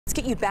Let's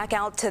get you back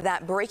out to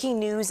that breaking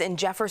news in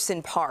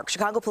Jefferson Park.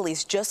 Chicago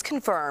police just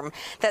confirmed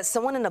that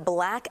someone in a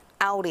black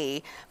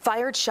Audi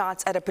fired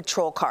shots at a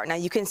patrol car. Now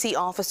you can see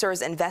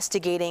officers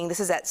investigating. This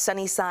is at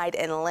Sunnyside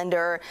and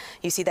Linder.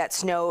 You see that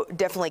snow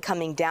definitely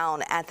coming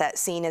down at that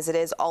scene as it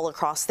is all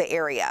across the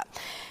area.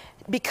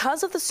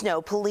 Because of the snow,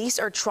 police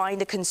are trying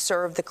to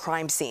conserve the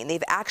crime scene.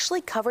 They've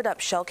actually covered up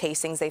shell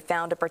casings they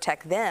found to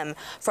protect them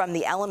from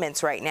the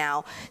elements right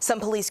now. Some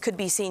police could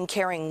be seen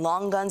carrying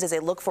long guns as they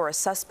look for a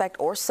suspect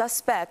or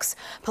suspects.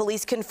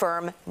 Police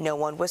confirm no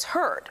one was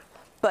hurt.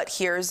 But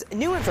here's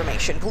new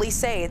information. Police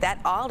say that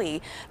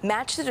Audi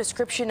matched the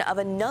description of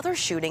another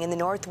shooting in the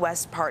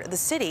northwest part of the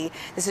city.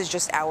 This is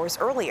just hours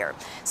earlier.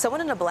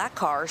 Someone in a black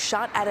car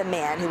shot at a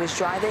man who was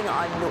driving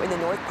in the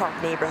North Park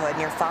neighborhood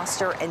near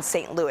Foster and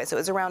St. Louis. It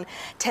was around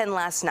 10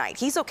 last night.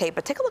 He's okay,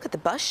 but take a look at the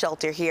bus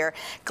shelter here.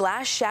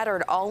 Glass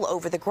shattered all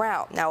over the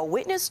ground. Now, a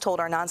witness told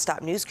our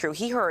nonstop news crew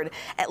he heard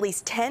at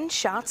least 10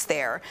 shots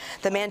there.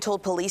 The man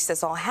told police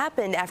this all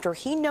happened after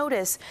he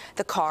noticed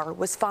the car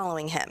was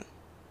following him.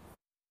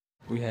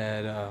 We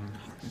had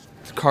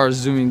cars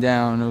zooming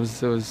down. It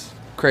was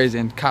crazy,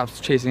 and cops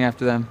chasing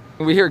after them.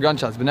 We hear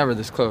gunshots, but never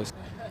this close.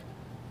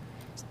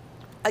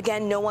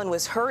 Again, no one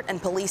was hurt,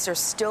 and police are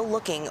still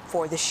looking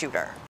for the shooter.